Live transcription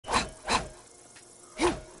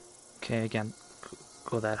Okay, again,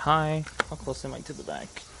 go that high. How close am I to the back?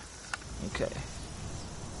 Okay.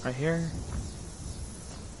 Right here.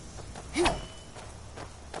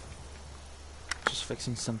 Just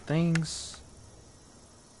fixing some things.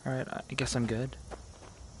 Alright, I guess I'm good.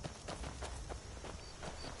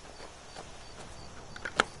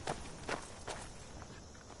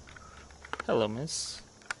 Hello, miss.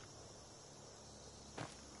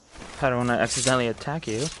 I don't want to accidentally attack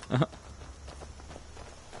you.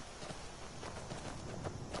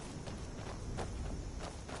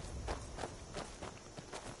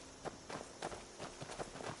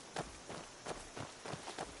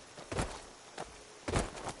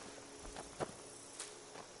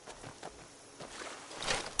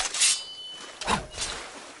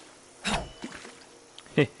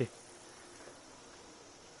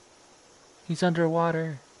 He's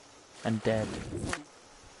underwater and dead.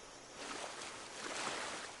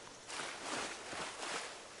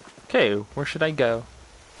 Okay, where should I go?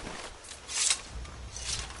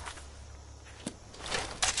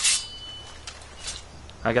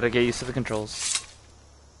 I gotta get used to the controls.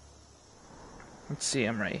 Let's see,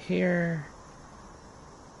 I'm right here.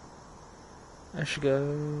 I should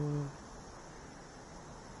go...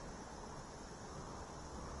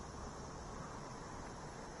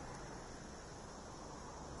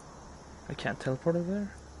 I can't teleport over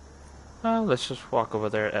there? Oh, let's just walk over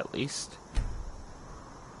there at least.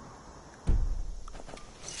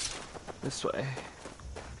 This way.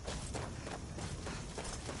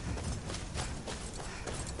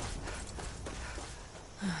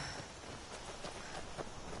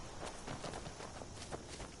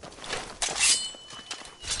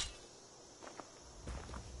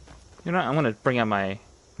 You know what? I'm gonna bring out my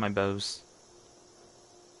bows.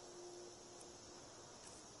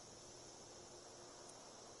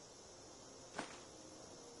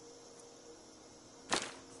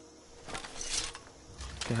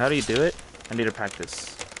 Okay, how do you do it? I need to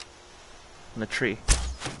practice. On the tree.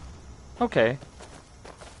 Okay.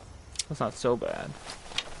 That's not so bad.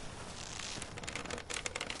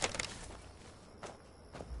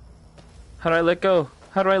 How do I let go?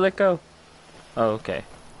 How do I let go? Oh, okay.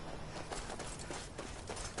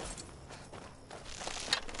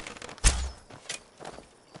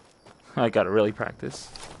 I gotta really practice.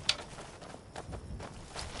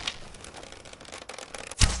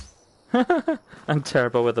 I'm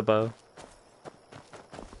terrible with a bow.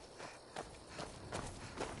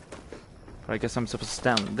 But I guess I'm supposed to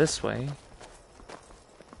stand this way.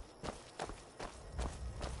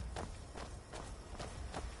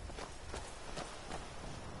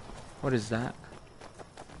 What is that?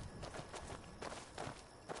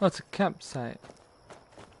 Oh, it's a campsite.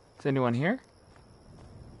 Is anyone here?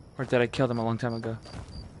 Or did I kill them a long time ago?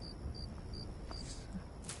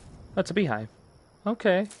 That's a beehive.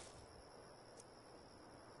 Okay.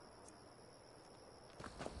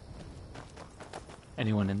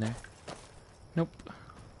 Anyone in there? Nope.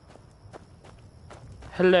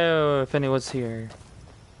 Hello, if anyone's here.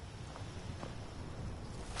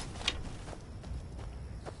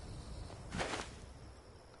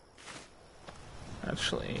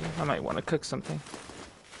 Actually, I might want to cook something.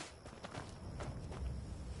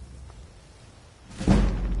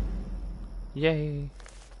 Yay.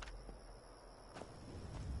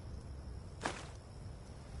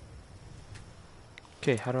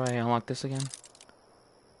 Okay, how do I unlock this again?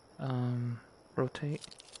 Rotate.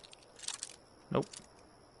 Nope.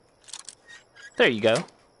 There you go.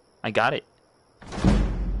 I got it.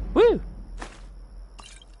 Woo!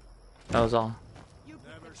 That was all.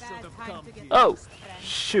 Oh!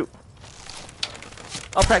 Shoot.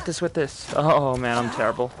 I'll practice with this. Oh man, I'm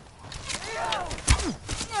terrible.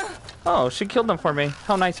 Oh, she killed them for me.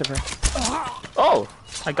 How nice of her. Oh!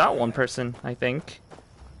 I got one person, I think.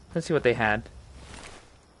 Let's see what they had.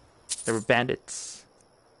 They were bandits.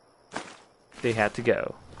 They had to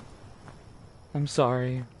go. I'm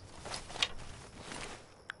sorry.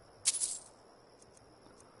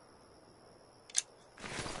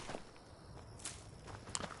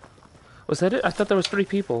 Was that it? I thought there was 3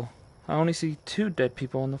 people. I only see 2 dead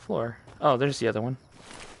people on the floor. Oh, there's the other one.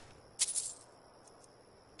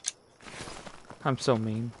 I'm so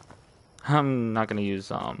mean. I'm not gonna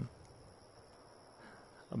use a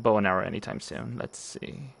bow and arrow anytime soon. Let's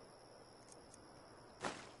see.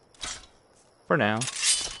 For now.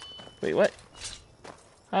 Wait, what?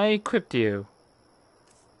 I equipped you.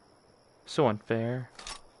 So unfair.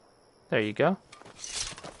 There you go.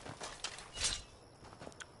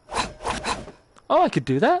 Oh, I could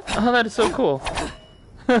do that? Oh, that is so cool.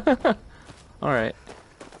 Alright.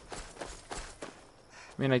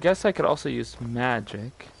 I mean, I guess I could also use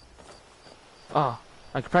magic. Oh,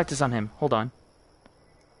 I can practice on him. Hold on.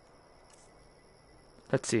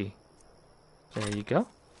 Let's see. There you go.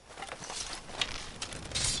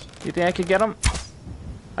 You think I could get him?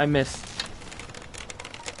 I missed.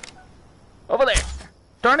 Over there!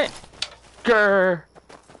 Darn it! Grr!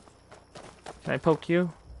 Can I poke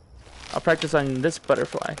you? I'll practice on this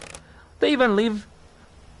butterfly. They even leave...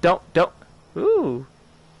 Don't. Ooh.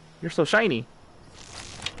 You're so shiny.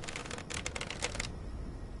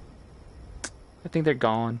 I think they're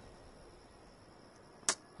gone.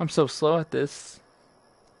 I'm so slow at this.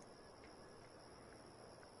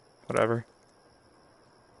 Whatever.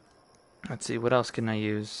 Let's see, what else can I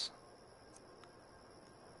use?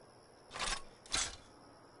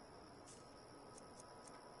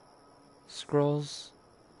 Scrolls.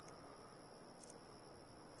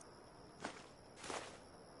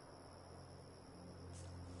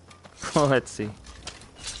 Well, let's see.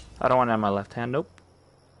 I don't want it on my left hand. Nope.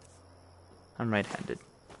 I'm right-handed.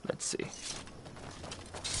 Let's see.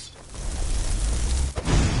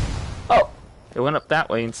 Oh! It went up that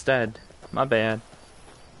way instead. My bad.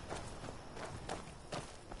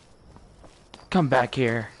 Come back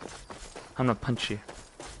here. I'm gonna punch you.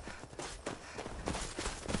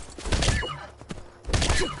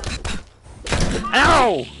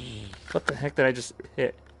 Ow! What the heck did I just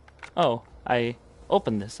hit? Oh, I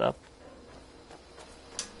opened this up.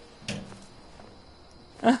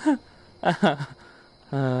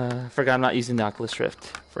 Forgot I'm not using the Oculus Rift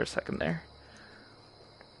for a second there.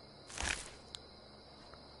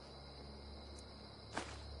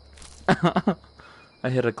 I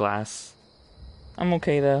hit a glass. I'm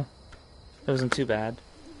okay though. It wasn't too bad.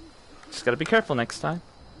 Just gotta be careful next time.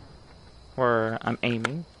 Where I'm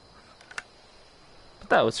aiming. But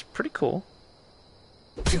that was pretty cool.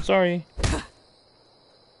 Sorry. Do you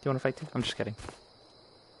wanna fight too? I'm just kidding.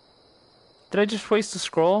 Did I just waste a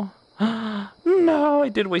scroll? No, I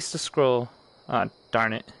did waste a scroll. Ah,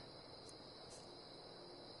 darn it.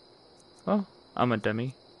 Well, I'm a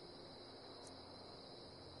dummy.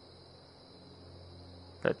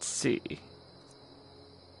 Let's see.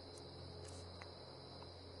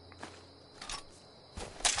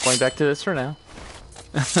 Going back to this for now.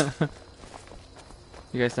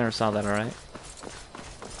 You guys never saw that, alright?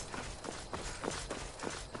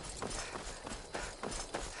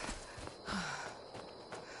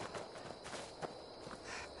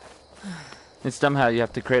 It's dumb how you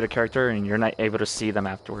have to create a character and you're not able to see them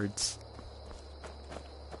afterwards.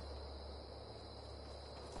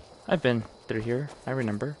 I've been through here, I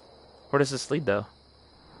remember. Where does this lead though?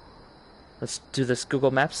 Let's do this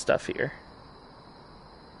Google Maps stuff here.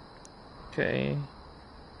 Okay.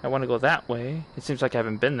 I want to go that way. It seems like I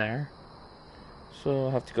haven't been there. So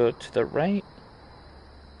I'll have to go to the right.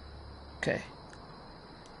 Okay.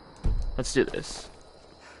 Let's do this.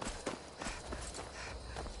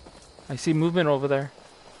 I see movement over there.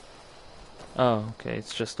 Oh, okay.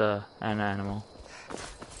 It's just an animal.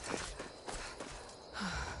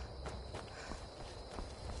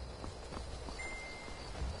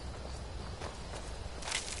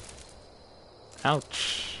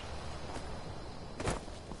 Ouch.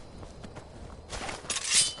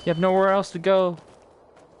 You have nowhere else to go.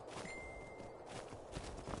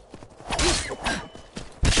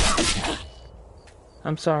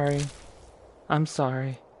 I'm sorry. I'm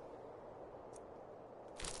sorry.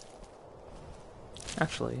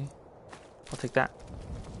 Actually, I'll take that.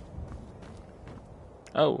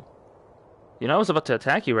 Oh. You know I was about to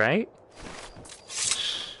attack you, right?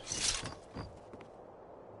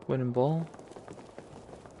 Wooden bowl.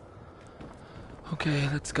 Okay,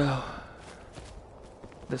 let's go.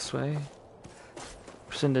 This way.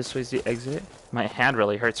 Pretend this way's the exit. My hand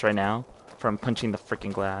really hurts right now from punching the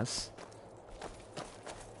freaking glass.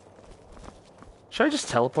 Should I just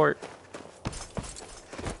teleport?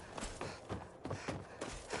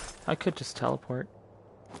 I could just teleport.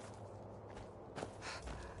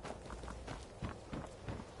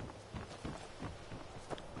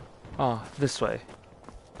 Oh, this way.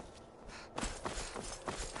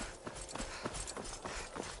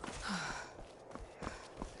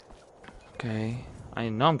 Okay, I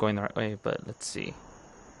know I'm going the right way, but let's see.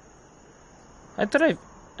 I thought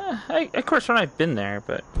I of course when I've been there,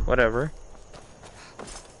 but whatever.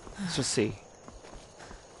 Let's just see.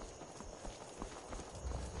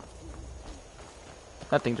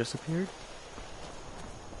 That thing just appeared.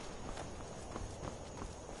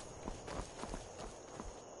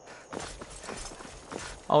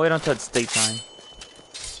 I'll wait until it's daytime.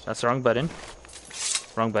 That's the wrong button.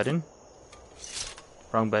 Wrong button.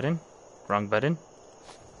 Wrong button. Wrong button.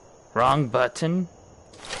 Wrong button.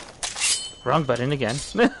 Wrong button again.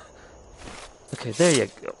 Okay, there you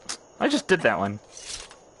go. I just did that one.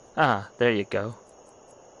 Ah, there you go.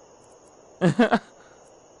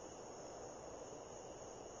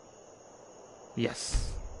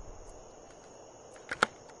 Yes.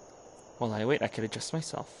 While I wait, I could adjust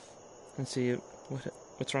myself and see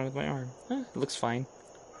what's wrong with my arm. It looks fine.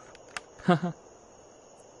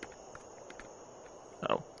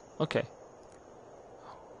 Oh, okay.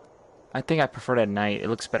 I think I prefer it at night. It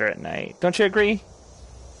looks better at night. Don't you agree?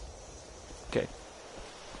 Okay.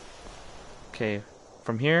 Okay,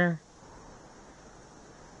 from here...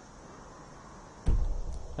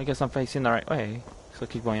 I guess I'm facing the right way, so I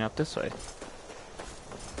keep going up this way.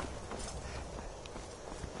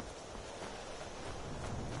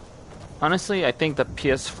 Honestly, I think the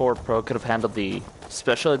PS4 Pro could have handled the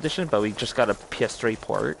special edition, but we just got a PS3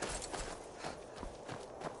 port.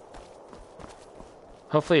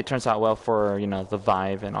 Hopefully it turns out well for, you know, the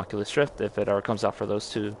Vive and Oculus Rift if it ever comes out for those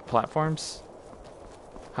two platforms.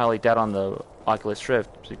 Highly doubt on the Oculus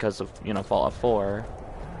Rift because of, you know, Fallout 4.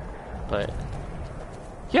 But,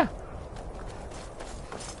 yeah.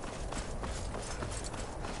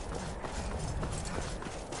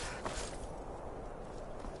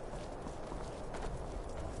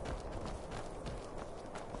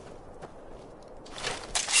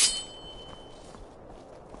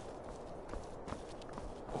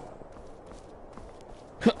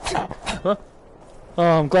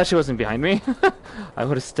 Oh, I'm glad she wasn't behind me. I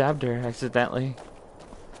would have stabbed her accidentally.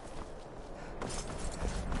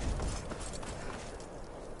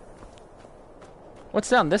 What's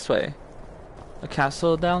down this way? A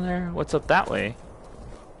castle down there? What's up that way?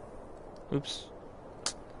 Oops.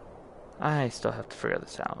 I still have to figure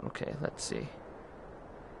this out. Okay, let's see.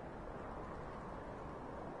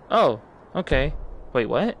 Oh, okay. Wait,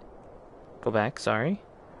 what? Go back, sorry.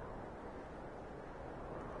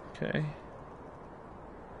 Okay.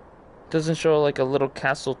 Doesn't show like a little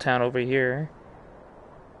castle town over here.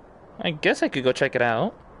 I guess I could go check it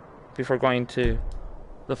out before going to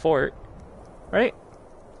the fort, right?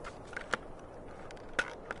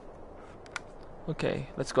 Okay,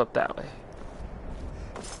 let's go up that way.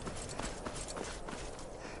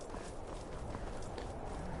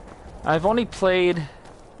 I've only played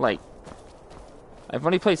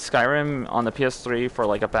Skyrim on the PS3 for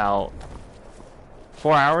like about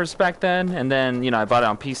 4 hours back then, and then, you know, I bought it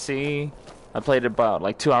on PC. I played about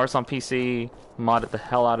like 2 hours on PC, modded the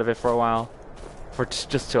hell out of it for a while, for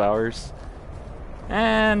just 2 hours.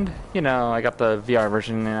 And, you know, I got the VR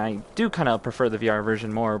version, and I do kind of prefer the VR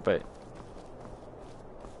version more, but,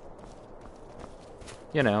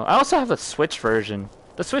 you know, I also have the Switch version.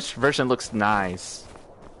 The Switch version looks nice,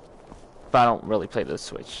 but I don't really play the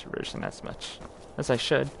Switch version as much as I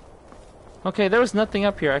should. Okay, there was nothing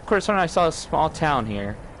up here. Of course, when I saw a small town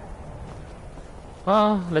here.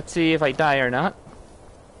 Well, let's see if I die or not.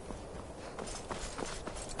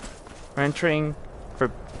 We're entering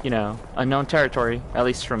for, you know, unknown territory, at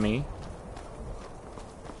least for me.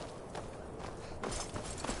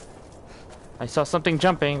 I saw something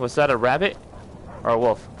jumping. Was that a rabbit? Or a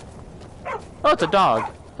wolf? Oh, it's a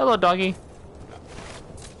dog. Hello, doggy.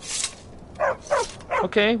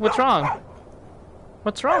 Okay, what's wrong?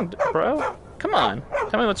 What's wrong, bro? Come on,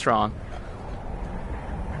 tell me what's wrong.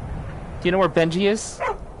 Do you know where Benji is?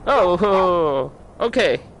 Oh,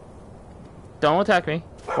 okay. Don't attack me.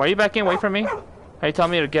 Why are you backing away from me? Are you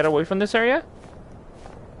telling me to get away from this area?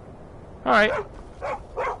 Alright.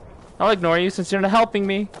 I'll ignore you since you're not helping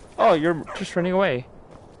me. Oh, you're just running away.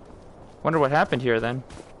 Wonder what happened here then.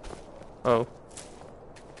 Oh.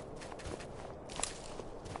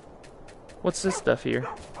 What's this stuff here?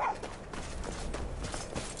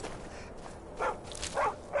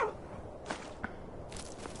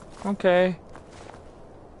 Okay.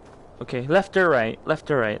 Okay, left or right?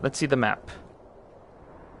 Left or right? Let's see the map.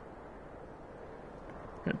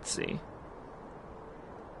 Let's see.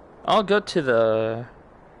 I'll go to the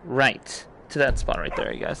right. To that spot right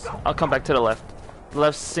there, I guess. I'll come back to the left. The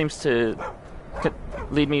left seems to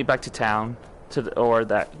lead me back to town. Or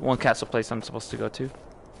that one castle place I'm supposed to go to.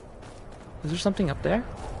 Is there something up there?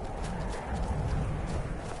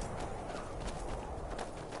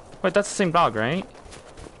 Wait, that's the same dog, right?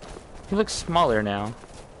 He looks smaller now.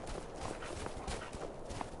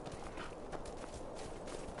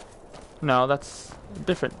 No, that's a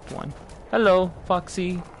different one. Hello,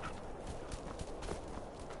 Foxy.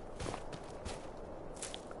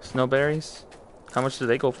 Snowberries? How much do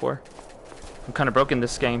they go for? I'm kind of broke in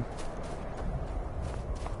this game.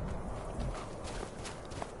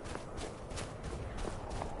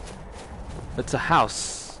 It's a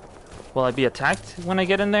house. Will I be attacked when I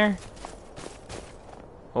get in there?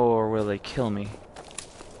 Or will they kill me?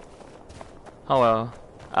 Oh well.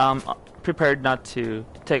 prepared not to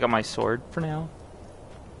take out my sword for now.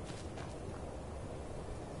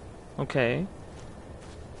 Okay.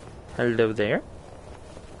 Hello there.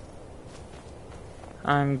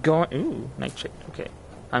 I'm going... Ooh, nightshade. Okay.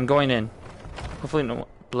 I'm going in. Hopefully no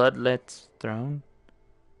bloodlet's thrown.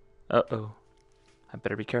 Uh-oh. I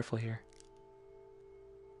better be careful here.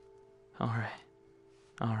 Alright.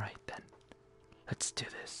 Alright then. Let's do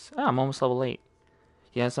this. Ah, I'm almost level 8.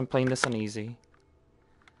 Yes, I'm playing this on easy.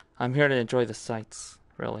 I'm here to enjoy the sights,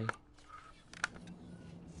 really.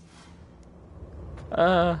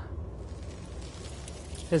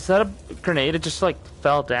 Is that a grenade? It just like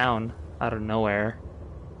fell down out of nowhere.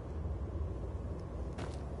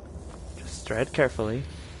 Just tread carefully.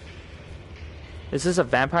 Is this a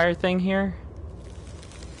vampire thing here?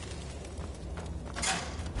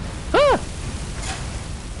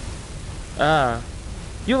 Ah!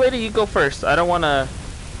 You lady, you go first. I don't want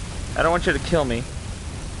you to kill me.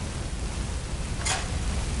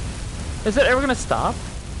 Is it ever gonna stop?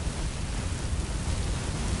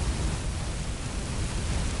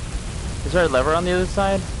 Is there a lever on the other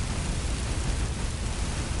side?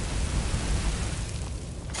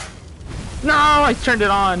 No, I turned it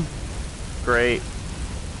on. Great.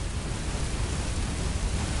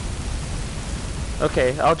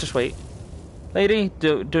 Okay, I'll just wait. Lady,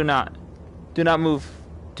 do not move.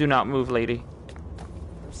 Do not move, lady.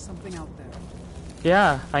 There's something out there.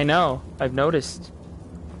 Yeah, I know. I've noticed.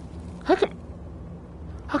 How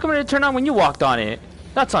come it didn't turn on when you walked on it?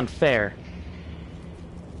 That's unfair.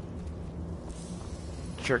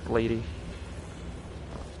 Jerk lady.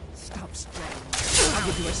 Stop straying. I'll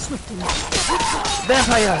give you a swift and...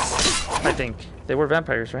 Vampires! I think. They were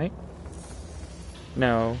vampires, right?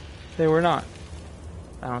 No, they were not.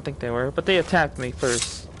 I don't think they were, but they attacked me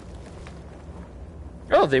first.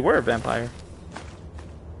 Oh, they were a vampire.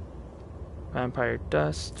 Vampire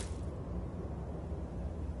dust.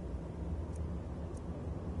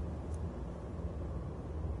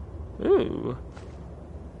 Ooh.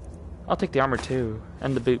 I'll take the armor too,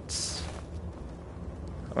 and the boots.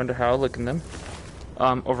 I wonder how I'll look in them.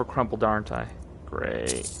 Over crumpled, aren't I?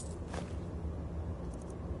 Great.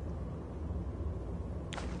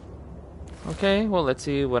 Okay, well, let's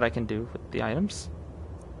see what I can do with the items.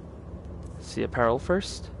 See apparel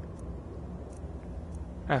first.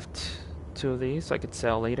 I have two of these so I could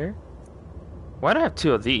sell later. Why do I have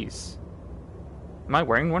two of these? Am I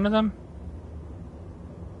wearing one of them?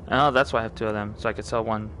 Oh, that's why I have two of them, so I could sell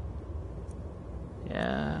one.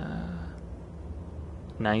 Yeah.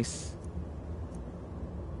 Nice.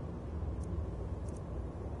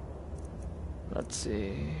 Let's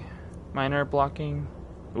see. Minor blocking.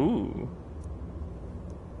 Ooh.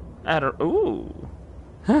 Ooh.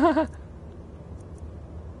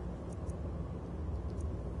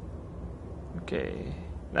 Okay.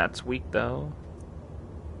 That's weak though.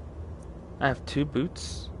 I have two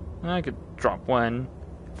boots. I could drop one.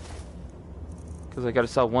 Because I gotta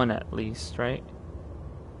sell one at least, right?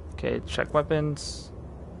 Okay, check weapons.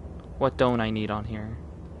 What don't I need on here?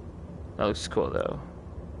 That looks cool though.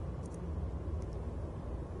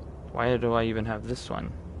 Why do I even have this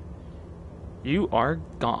one? You are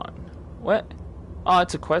gone. What? Oh,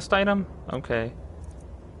 it's a quest item? Okay.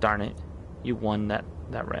 Darn it. You won that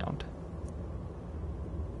round.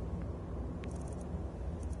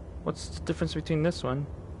 What's the difference between this one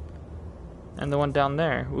and the one down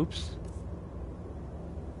there? Oops.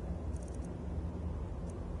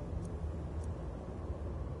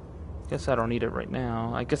 Guess I don't need it right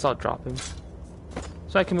now. I guess I'll drop him.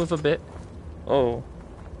 So I can move a bit. Oh.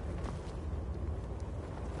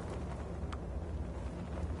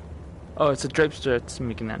 Oh, it's a drapester that's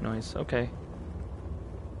making that noise. Okay.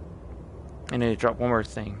 I need to drop one more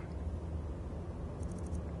thing.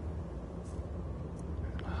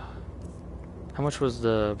 How much was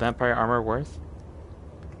the vampire armor worth?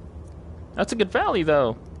 That's a good value,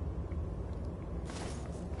 though.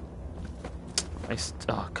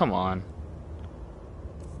 Oh, come on.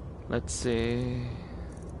 Let's see.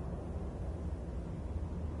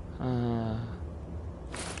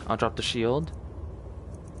 I'll drop the shield.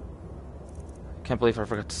 Can't believe I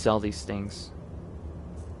forgot to sell these things.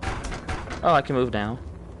 Oh, I can move now.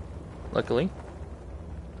 Luckily.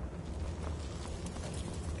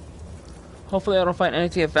 Hopefully I don't find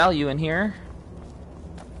anything of value in here.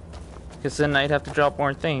 Because then I'd have to drop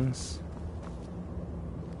more things.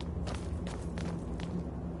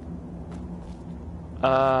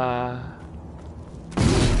 Oh,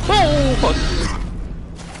 fuck.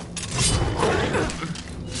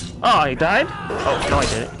 Oh, I died? Oh, no, I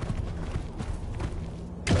didn't.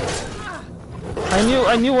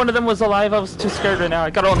 I knew one of them was alive. I was too scared right now. I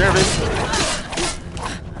got all nervous.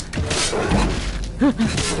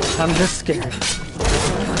 I'm just scared.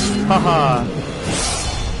 Haha.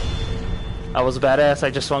 I was a badass.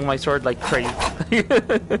 I just swung my sword like crazy.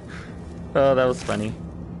 Oh, that was funny.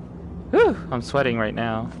 Whew, I'm sweating right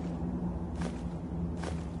now.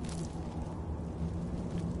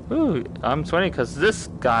 Ooh, I'm sweating because this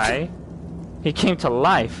guy, he came to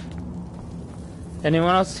life.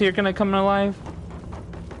 Anyone else here gonna come to life?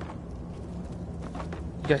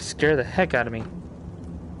 You guys scare the heck out of me.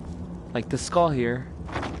 Like this skull here.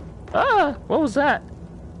 Ah! What was that?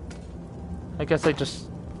 I guess I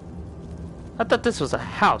thought this was a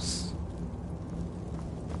house.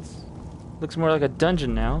 Looks more like a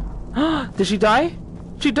dungeon now. Did she die?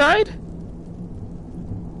 She died?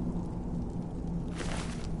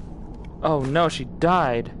 Oh no, she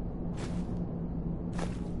died.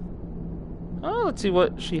 Oh, let's see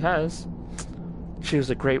what she has. She was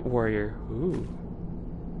a great warrior. Ooh.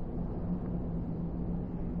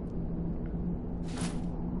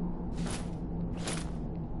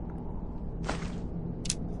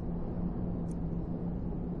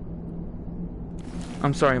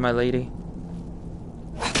 I'm sorry, my lady.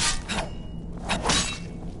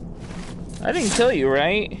 I didn't kill you,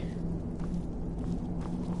 right?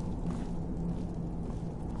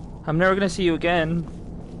 I'm never gonna see you again.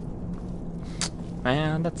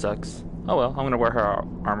 Man, that sucks. Oh well, I'm gonna wear her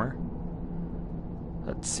armor.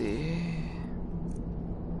 Let's see.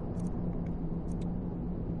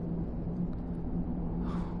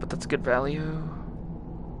 But that's good value.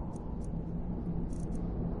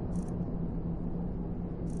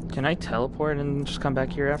 Can I teleport and just come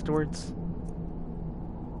back here afterwards?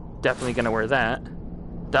 Definitely gonna wear that.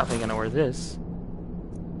 Definitely gonna wear this.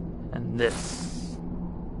 And this.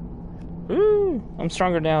 Ooh, I'm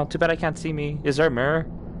stronger now. Too bad I can't see me. Is there a mirror?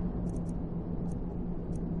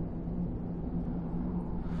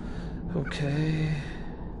 Okay.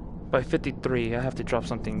 By 53, I have to drop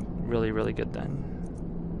something really, really good then.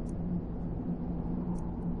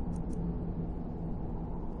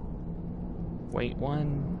 Wait,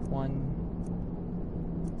 one.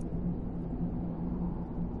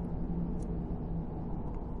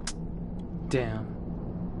 Damn.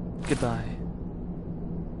 Goodbye.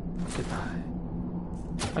 Goodbye.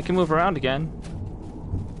 I can move around again.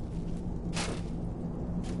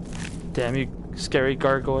 Damn you, scary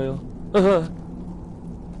gargoyle.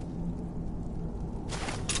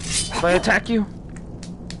 If I attack you?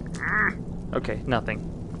 Okay, nothing.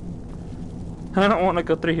 I don't want to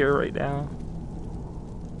go through here right now.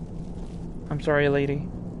 I'm sorry, lady.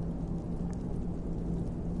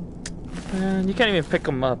 And you can't even pick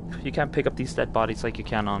them up. You can't pick up these dead bodies like you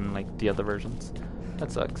can on like the other versions. That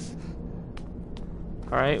sucks.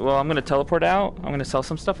 Alright, well I'm gonna teleport out. I'm gonna sell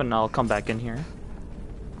some stuff and I'll come back in here.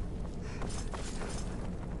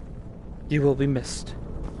 You will be missed.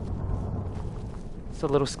 It's a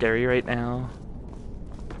little scary right now.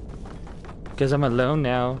 Because I'm alone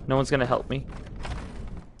now. No one's gonna help me.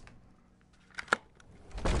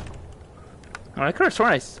 Oh, I could have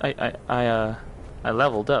sworn I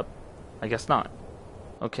leveled up. I guess not.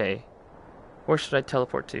 Okay. Where should I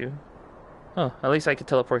teleport to? Oh, at least I could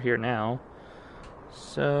teleport here now.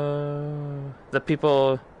 So the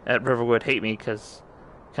people at Riverwood hate me because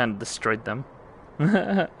I kind of destroyed them.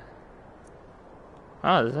 Oh,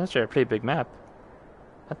 this is actually a pretty big map.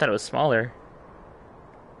 I thought it was smaller.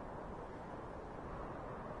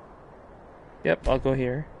 Yep, I'll go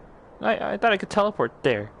here. I thought I could teleport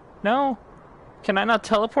there. No? Can I not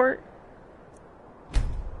teleport?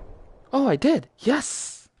 Oh, I did.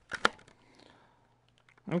 Yes.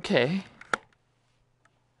 Okay.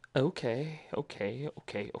 Okay.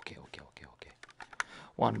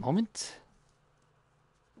 One moment.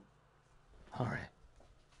 All right.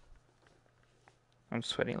 I'm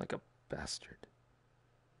sweating like a bastard.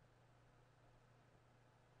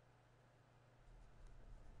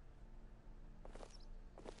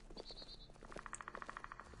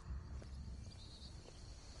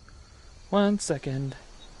 One second.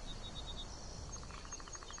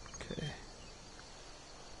 Okay.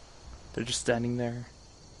 They're just standing there.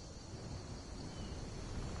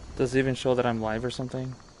 Does it even show that I'm live or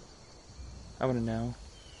something? I want to know.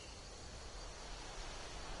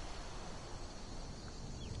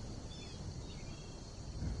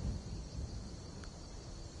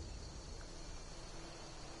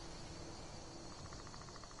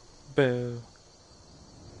 Boo.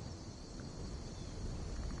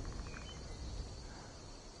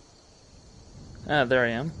 Ah, there I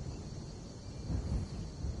am.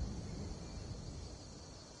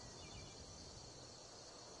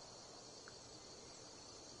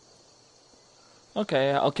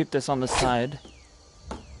 Okay, I'll keep this on the side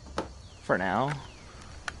for now.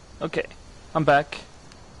 Okay, I'm back.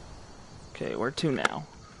 Okay, where to now?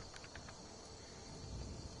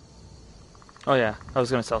 Oh yeah, I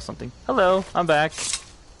was gonna sell something. Hello, I'm back.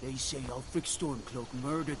 They say Ulfric Stormcloak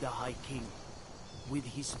murdered the High King with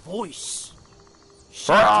his voice,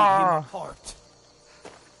 shouting him apart.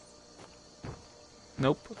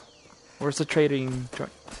 Nope. Where's the trading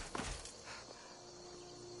joint?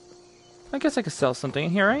 I guess I could sell something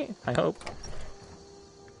in here, right? I hope.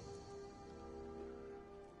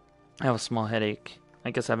 I have a small headache.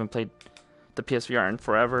 I guess I haven't played the PSVR in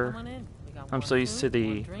forever. I'm so used to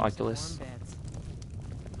the Oculus.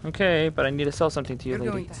 Okay, but I need to sell something to you, You're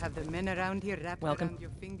lady. going to have the men around here wrapped Welcome. around your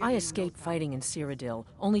finger. I in escaped no time. fighting in Cyrodiil,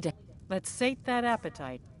 only to... Let's sate that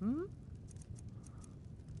appetite, hmm?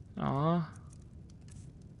 Aw.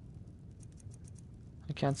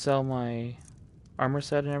 I can't sell my armor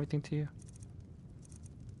set and everything to you.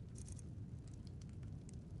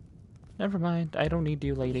 Never mind, I don't need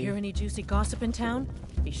you, lady. Hear any juicy gossip in town?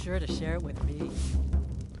 Be sure to share it with me.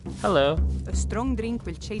 Hello. A strong drink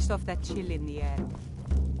will chase off that chill in the air.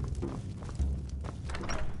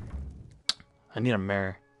 I need a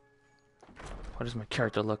mirror. What does my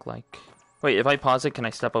character look like? Wait, if I pause it, can I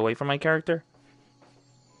step away from my character?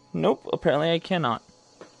 Nope, apparently I cannot.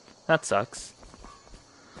 That sucks.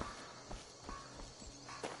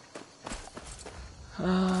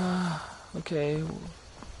 Okay.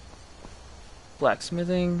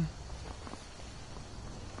 Blacksmithing.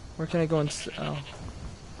 Where can I go and oh.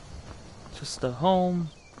 Just the home.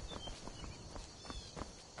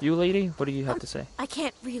 You, lady? What do you have to say? I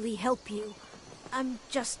can't really help you. I'm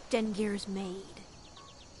just Dengir's maid.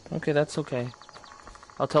 Okay, that's okay.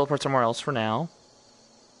 I'll teleport somewhere else for now.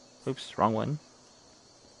 Oops, wrong one.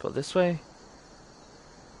 Go this way.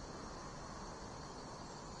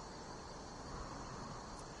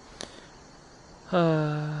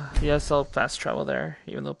 Yes, I'll fast travel there,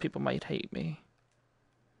 even though people might hate me.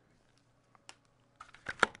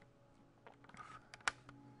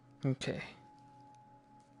 Okay.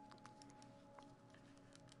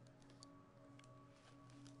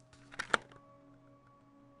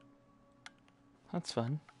 That's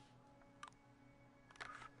fun.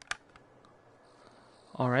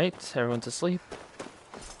 Alright, everyone's asleep.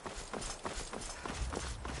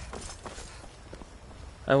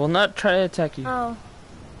 I will not try to attack you. Oh.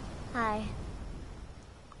 Hi.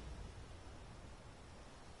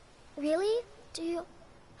 Really? Do you...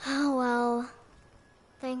 Oh, well...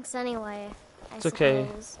 Thanks anyway, It's okay.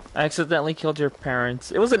 suppose. I accidentally killed your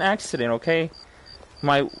parents. It was an accident, okay?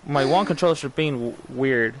 My wand controllers are being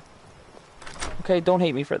weird. Okay, don't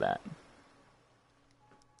hate me for that.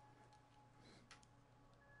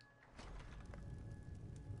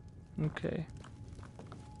 Okay.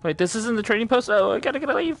 Wait, this isn't the trading post? Oh, I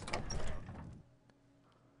gotta leave.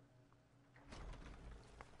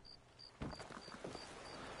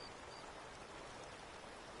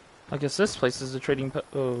 I guess this place is the trading post.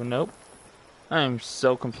 Oh, nope. I'm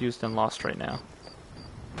so confused and lost right now.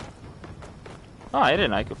 Oh, I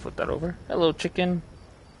didn't know I could flip that over. Hello, chicken.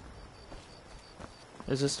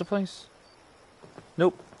 Is this the place?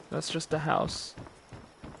 Nope, that's just a house.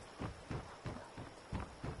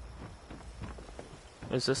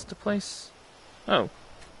 Is this the place? Oh.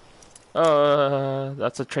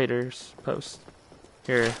 That's a trader's post.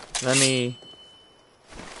 Here, let me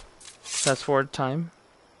fast forward time.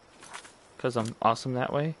 Because I'm awesome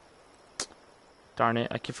that way. Darn it,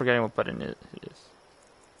 I keep forgetting what button it is.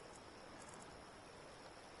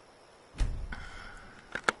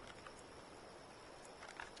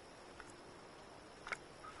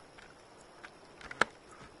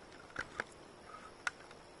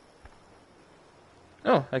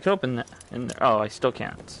 Oh, I could open that in there. Oh, I still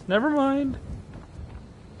can't. Never mind.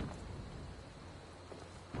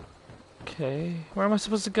 Okay, where am I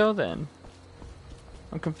supposed to go then?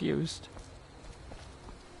 I'm confused.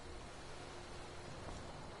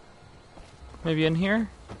 Maybe in here?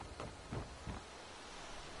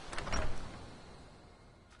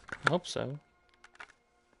 I hope so.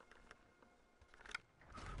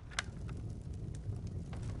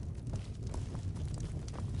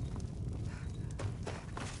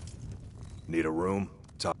 Need a room?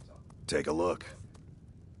 Take a look.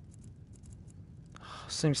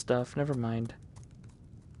 Same stuff, never mind.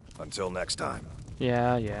 Until next time.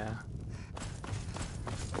 Yeah.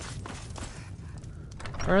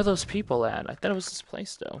 Where are those people at? I thought it was this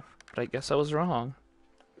place though, but I guess I was wrong.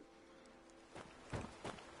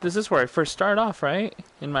 This is where I first start off, right?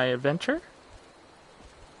 In my adventure?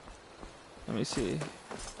 Let me see.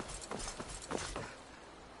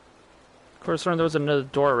 Of course, there was another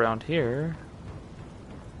door around here.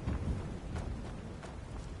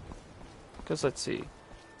 Because let's see.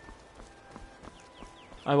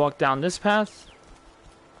 I walk down this path.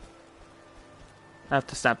 I have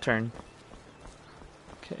to snap turn.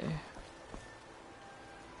 Okay.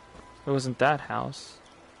 It wasn't that house.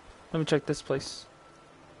 Let me check this place.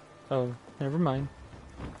 Oh, never mind.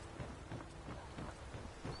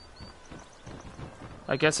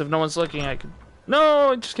 I guess if no one's looking, I could...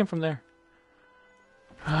 No, it just came from there.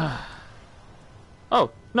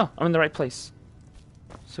 Oh, no, I'm in the right place.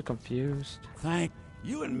 So confused. Thank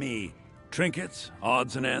you and me. Trinkets,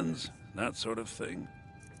 odds and ends, that sort of thing.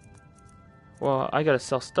 Well, I gotta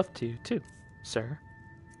sell stuff to you, too, sir.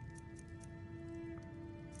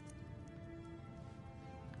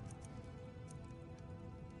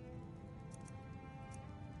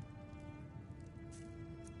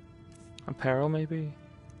 Apparel, maybe?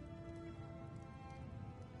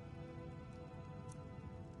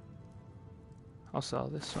 I'll sell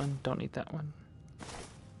this one. Don't need that one.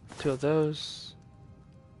 2 of those.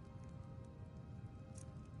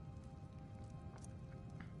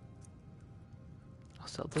 I'll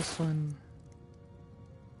sell this one.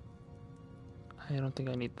 I don't think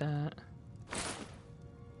I need that.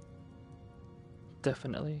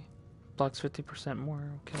 Definitely. Blocks 50% more.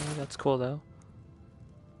 Okay, that's cool though.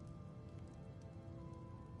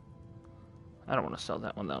 I don't want to sell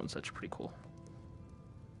that one. That one's actually pretty cool.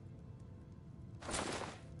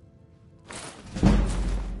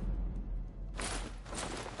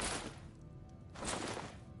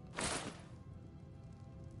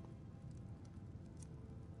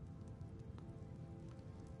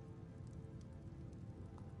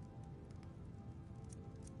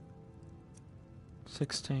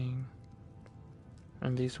 $16.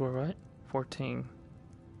 And these were what? $14.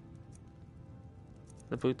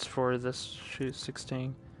 The boots for this shoe,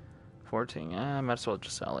 $16. $14. I might as well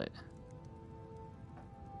just sell it.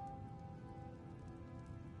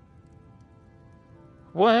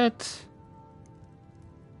 What?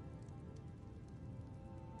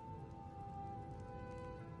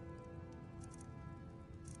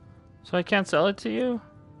 So I can't sell it to you?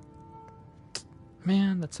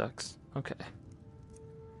 Man, that sucks. Okay.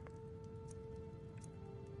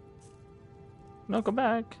 No, go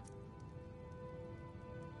back.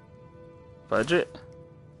 Budget.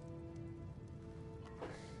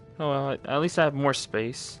 Oh well, at least I have more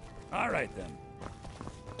space. All right then.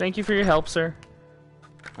 Thank you for your help, sir.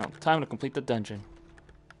 Oh, time to complete the dungeon.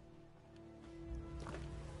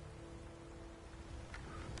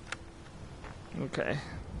 Okay.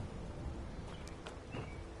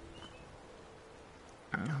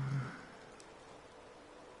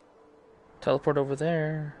 Teleport over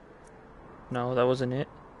there. No, that wasn't it.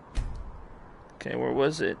 Okay, where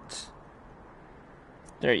was it?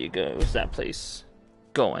 There you go. It was that place.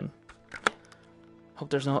 Going. Hope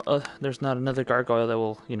there's no there's not another gargoyle that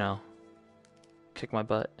will, you know, kick my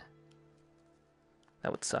butt.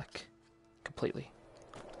 That would suck. Completely.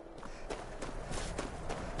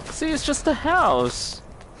 See, it's just a house.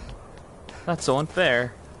 That's so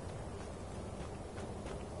unfair.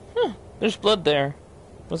 There's blood there.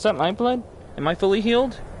 Was that my blood? Am I fully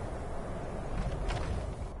healed?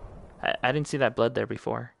 I didn't see that blood there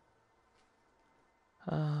before.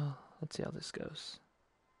 Let's see how this goes.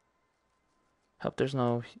 Hope there's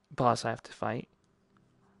no boss I have to fight.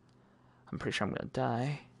 I'm pretty sure I'm gonna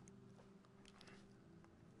die.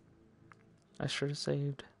 I should have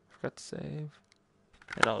saved. Forgot to save.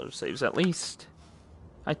 It auto saves at least.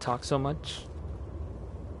 I talk so much.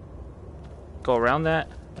 Go around that.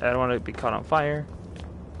 I don't want to be caught on fire.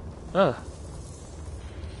 Ugh.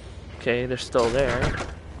 Okay, they're still there.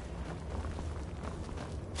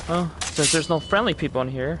 Oh, since there's no friendly people in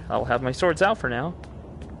here, I'll have my swords out for now.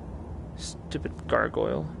 Stupid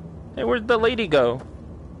gargoyle. Hey, where'd the lady go?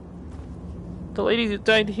 The lady that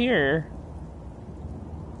died here.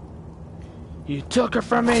 You took her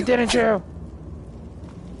from me, didn't you?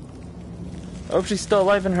 I hope she's still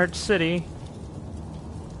alive in her city.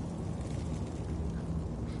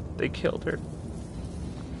 They killed her.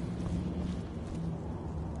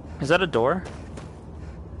 Is that a door?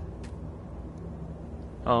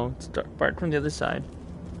 Oh, it's barred from the other side.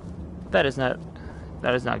 That is not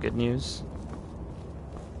good news.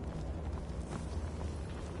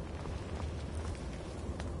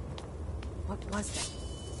 What was that?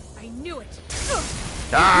 I knew it.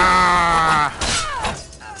 Ah!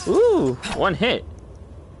 Ooh, one hit.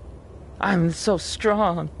 I'm so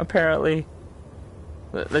strong, apparently.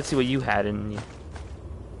 Let's see what you had in you.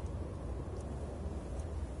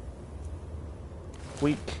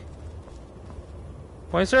 Weak.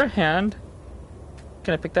 Why is there a hand?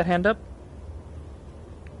 Can I pick that hand up?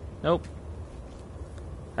 Nope.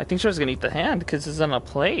 I think she was gonna eat the hand because it's on a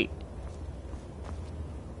plate.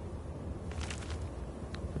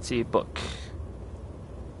 Let's see, book.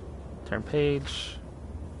 Turn page.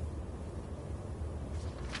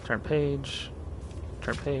 Turn page.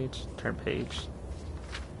 Turn page. Turn page.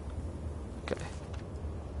 Okay.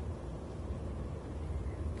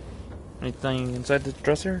 Anything inside the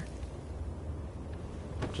dresser?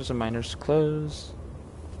 Just a miner's clothes.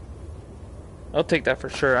 I'll take that for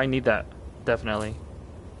sure. I need that. Definitely.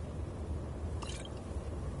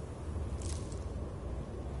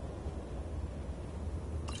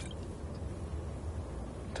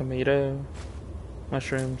 Tomato.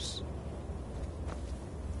 Mushrooms.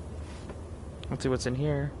 Let's see what's in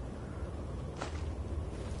here.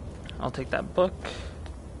 I'll take that book.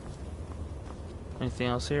 Anything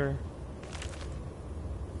else here?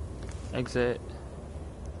 Exit.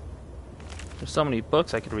 There's so many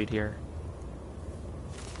books I could read here.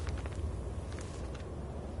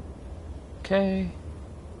 Okay.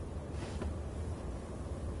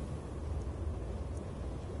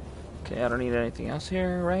 Okay, I don't need anything else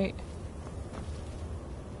here, right?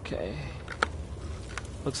 Okay.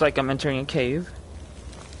 Looks like I'm entering a cave.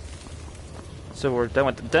 So we're done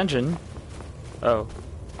with the dungeon. Oh.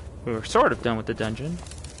 We were sort of done with the dungeon.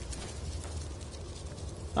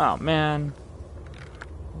 Oh, man.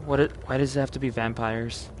 Why does it have to be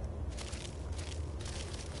vampires?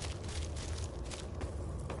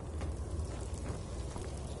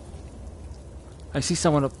 I see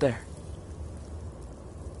someone up there.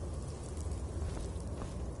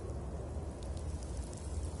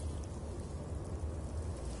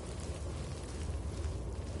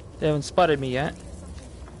 They haven't spotted me yet.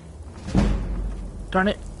 Darn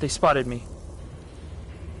it, they spotted me.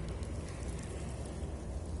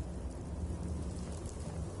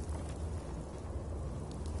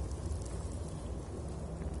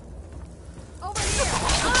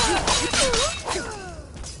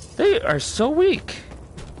 They are so weak.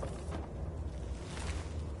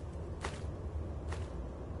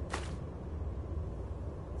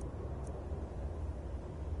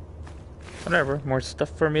 Whatever, more stuff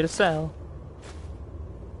for me to sell.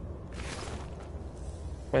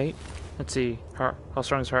 Wait, let's see. How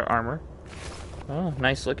strong is her armor? Oh,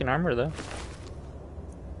 nice looking armor though.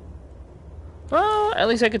 Well, at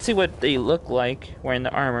least I could see what they look like wearing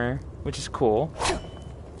the armor, which is cool.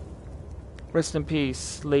 Rest in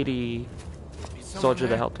peace, lady soldier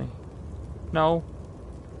that helped me. No.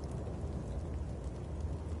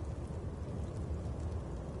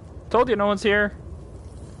 Told you no one's here.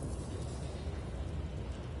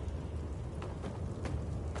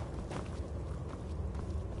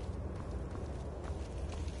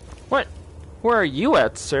 What? Where are you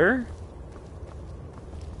at, sir?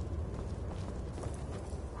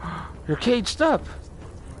 You're caged up.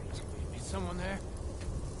 Is someone there?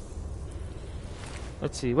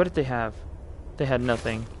 Let's see, what did they have? They had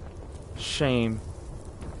nothing. Shame.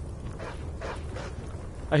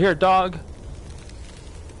 I hear a dog.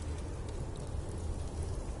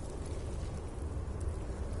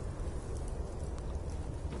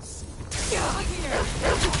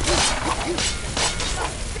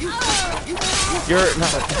 You're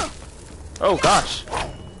not a... Oh gosh.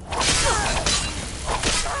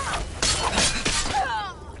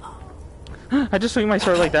 I just swing my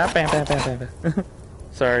sword like that. Bam, bam, bam, bam, bam.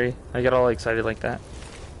 Sorry, I get all excited like that.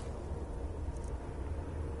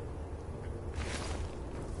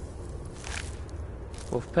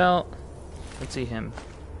 Wolf pelt. Let's see him.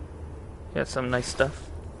 Got some nice stuff.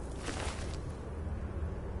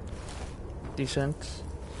 Decent.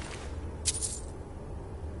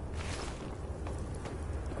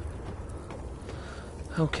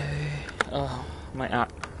 Okay. Oh,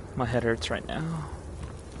 my head hurts right now.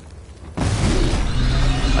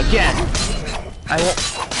 Again.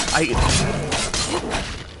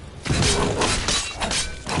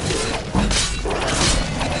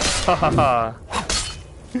 Ha ha ha.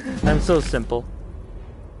 I'm so simple.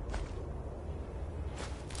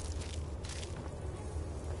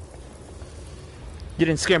 You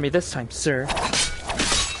didn't scare me this time, sir.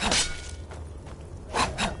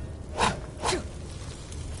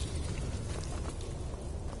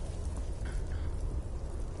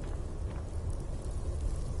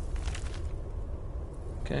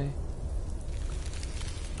 Okay.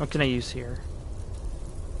 What can I use here?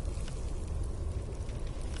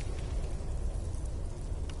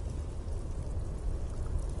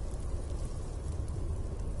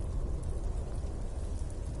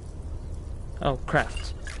 Oh,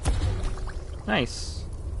 craft. Nice.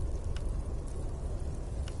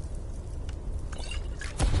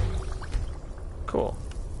 Cool.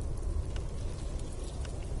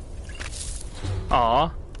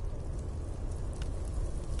 Aw.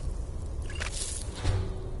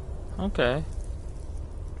 Okay.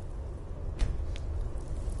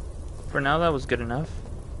 For now, that was good enough.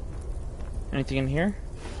 Anything in here?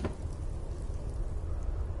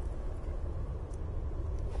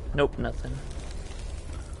 Nope, nothing.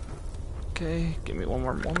 Okay, give me one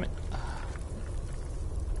more moment.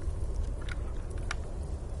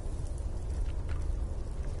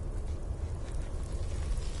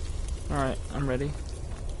 Alright, I'm ready.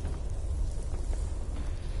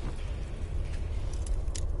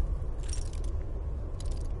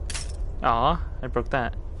 Aw, I broke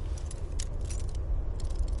that.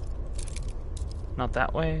 Not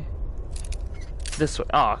that way. This way.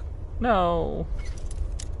 Aw, no.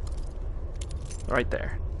 Right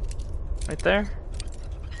there. Right there.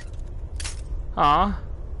 Aw.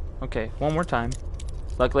 Okay, one more time.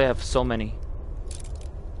 Luckily I have so many.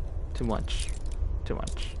 Too much. Too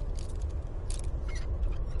much.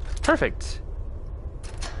 Perfect.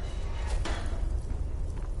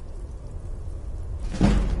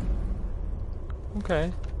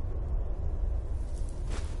 Okay.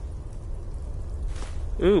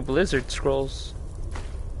 Ooh, Blizzard scrolls.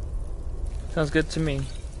 Sounds good to me.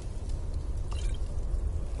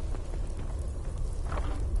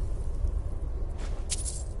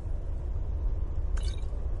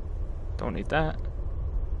 Don't need that.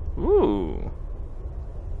 Ooh.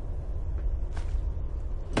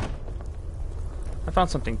 I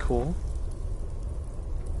found something cool.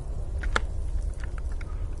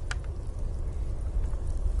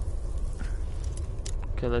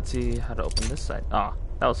 Okay, let's see how to open this side. Ah,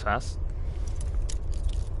 that was fast.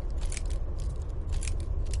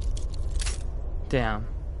 Damn.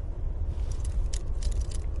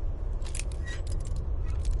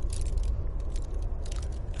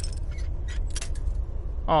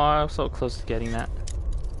 Oh, I was so close to getting that.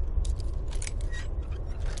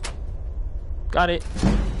 Got it.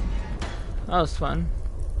 That was fun.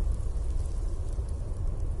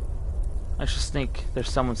 I should sneak. There's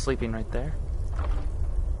someone sleeping right there.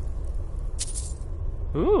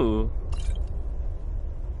 Ooh.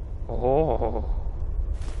 Oh.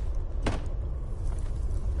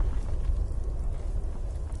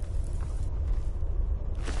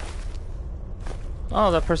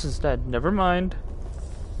 Oh, that person's dead. Never mind.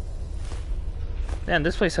 Man,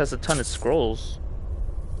 this place has a ton of scrolls.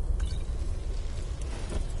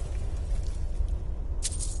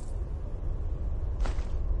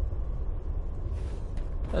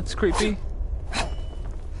 That's creepy.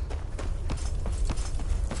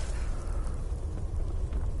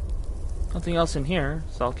 Nothing else in here,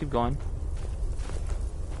 so I'll keep going.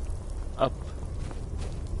 Up.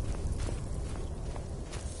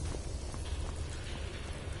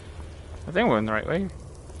 I think we're in the right way.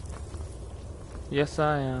 Yes,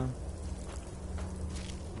 I am.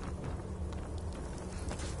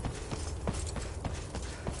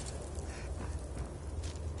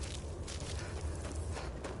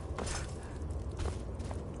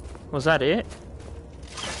 Was that it?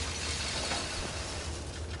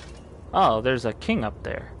 Oh, there's a king up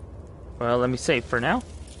there. Well, let me save for now.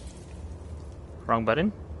 Wrong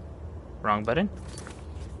button. Wrong button.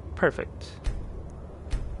 Perfect.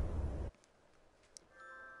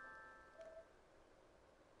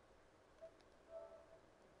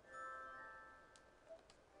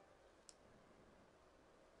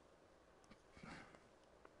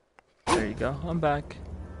 There you go. I'm back.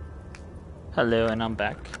 Hello, and I'm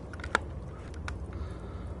back.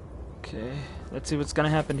 Okay, let's see what's gonna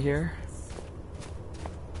happen here.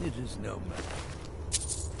 It is no matter.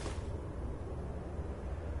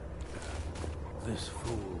 This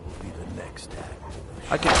fool will be the next act.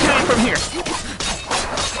 I can kill you from here!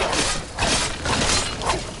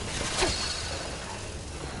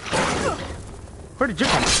 Where did you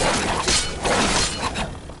come from?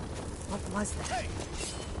 What was that?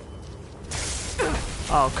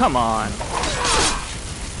 Oh, come on.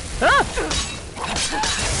 Ah!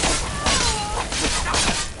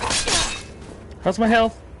 How's my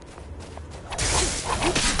health?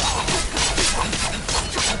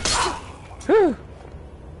 Whew.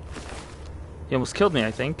 He almost killed me, I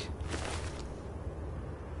think.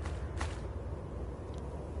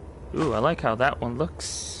 Ooh, I like how that one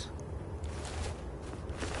looks.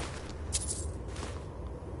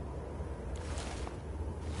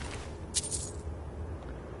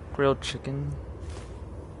 Grilled chicken.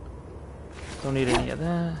 Don't need any of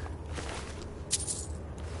that.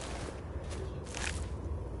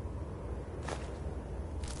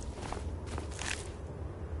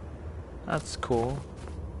 That's cool.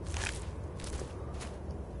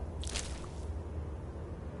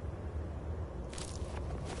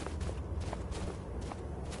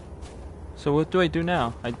 So what do I do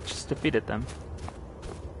now? I just defeated them.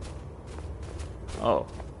 Oh,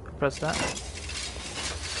 press that.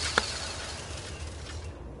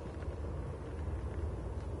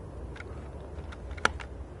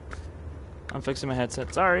 I'm fixing my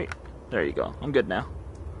headset. Sorry. There you go. I'm good now.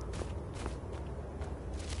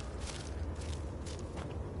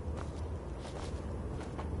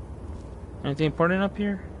 Anything important up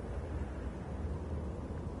here?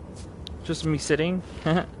 Just me sitting?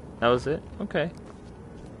 That was it? Okay.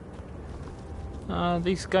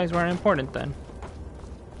 These guys weren't important then.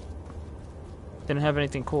 Didn't have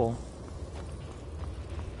anything cool.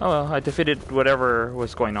 Oh well, I defeated whatever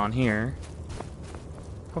was going on here.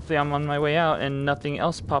 Hopefully I'm on my way out and nothing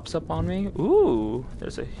else pops up on me. Ooh,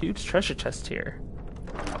 there's a huge treasure chest here.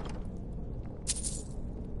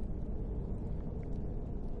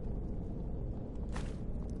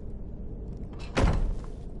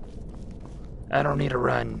 I don't need to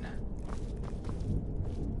run.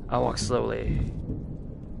 I'll walk slowly.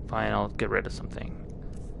 Fine, I'll get rid of something.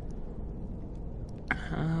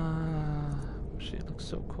 She looks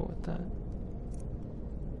so cool with that.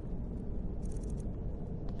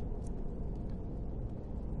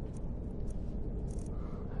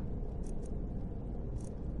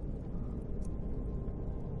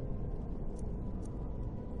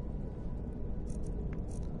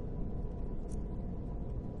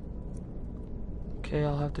 Okay,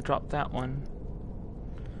 I'll have to drop that one.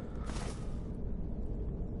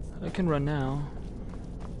 I can run now.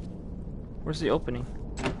 Where's the opening?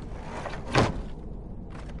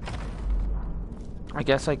 I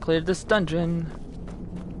guess I cleared this dungeon.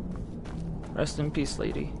 Rest in peace,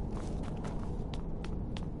 lady.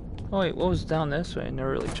 Oh wait, what was down this way? I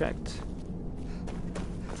never really checked.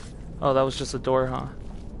 Oh, that was just a door, huh?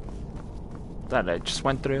 That I just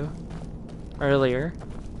went through earlier.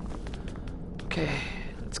 Okay,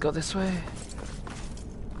 let's go this way.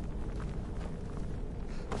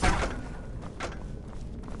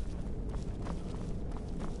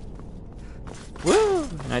 Woo!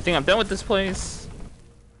 And I think I'm done with this place.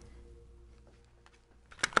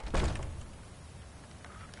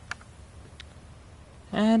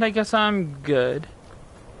 And I guess I'm good.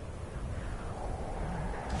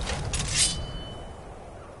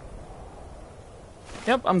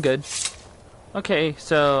 Yep, I'm good. Okay,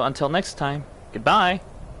 so until next time, goodbye.